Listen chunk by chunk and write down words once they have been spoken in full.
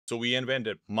So we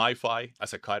invented MiFi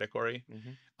as a category.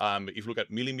 Mm-hmm. If you look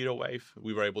at millimeter wave,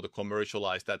 we were able to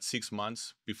commercialize that 6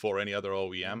 months before any other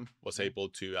OEM was able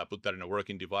to put that in a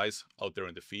working device out there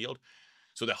in the field.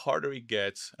 So the harder it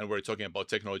gets, and we're talking about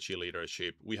technology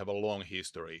leadership, we have a long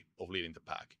history of leading the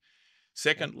pack.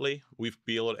 Secondly, we've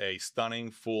built a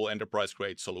stunning full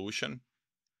enterprise-grade solution.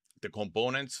 The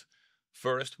components,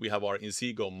 first, we have our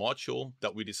Inseego module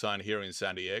that we designed here in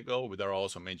San Diego with our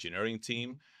awesome engineering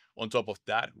team. On top of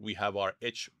that, we have our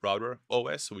Edge Router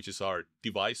OS, which is our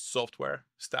device software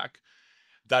stack.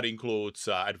 That includes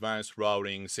advanced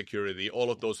routing, security, all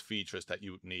of those features that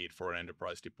you need for an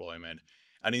enterprise deployment.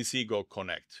 And Inseego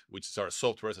Connect, which is our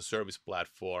software as a service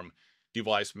platform,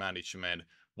 device management.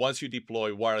 Once you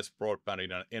deploy wireless broadband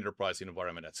in an enterprise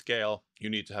environment at scale, you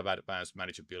need to have advanced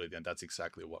manageability, and that's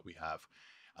exactly what we have.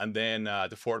 And then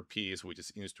the fourth piece, which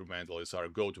is instrumental, is our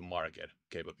go-to-market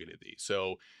capability.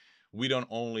 So we don't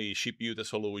only ship you the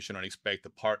solution and expect the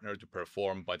partner to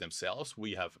perform by themselves.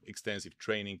 We have extensive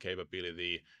training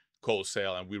capability,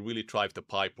 co-sale, and we really drive the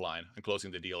pipeline and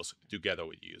closing the deals together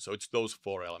with you. So it's those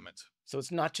four elements. So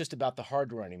it's not just about the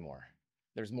hardware anymore.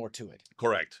 There's more to it.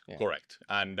 Correct, Yeah. correct.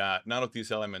 And none of these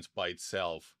elements by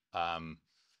itself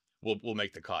will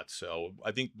make the cut. So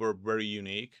I think we're very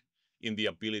unique in the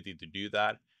ability to do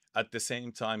that. At the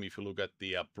same time, if you look at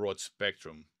the broad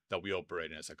spectrum that we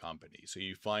operate in as a company, so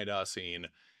you find us in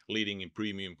leading in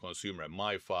premium consumer and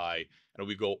MiFi, and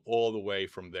we go all the way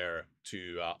from there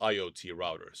to IoT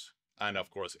routers, and of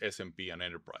course SMB and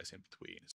enterprise in between.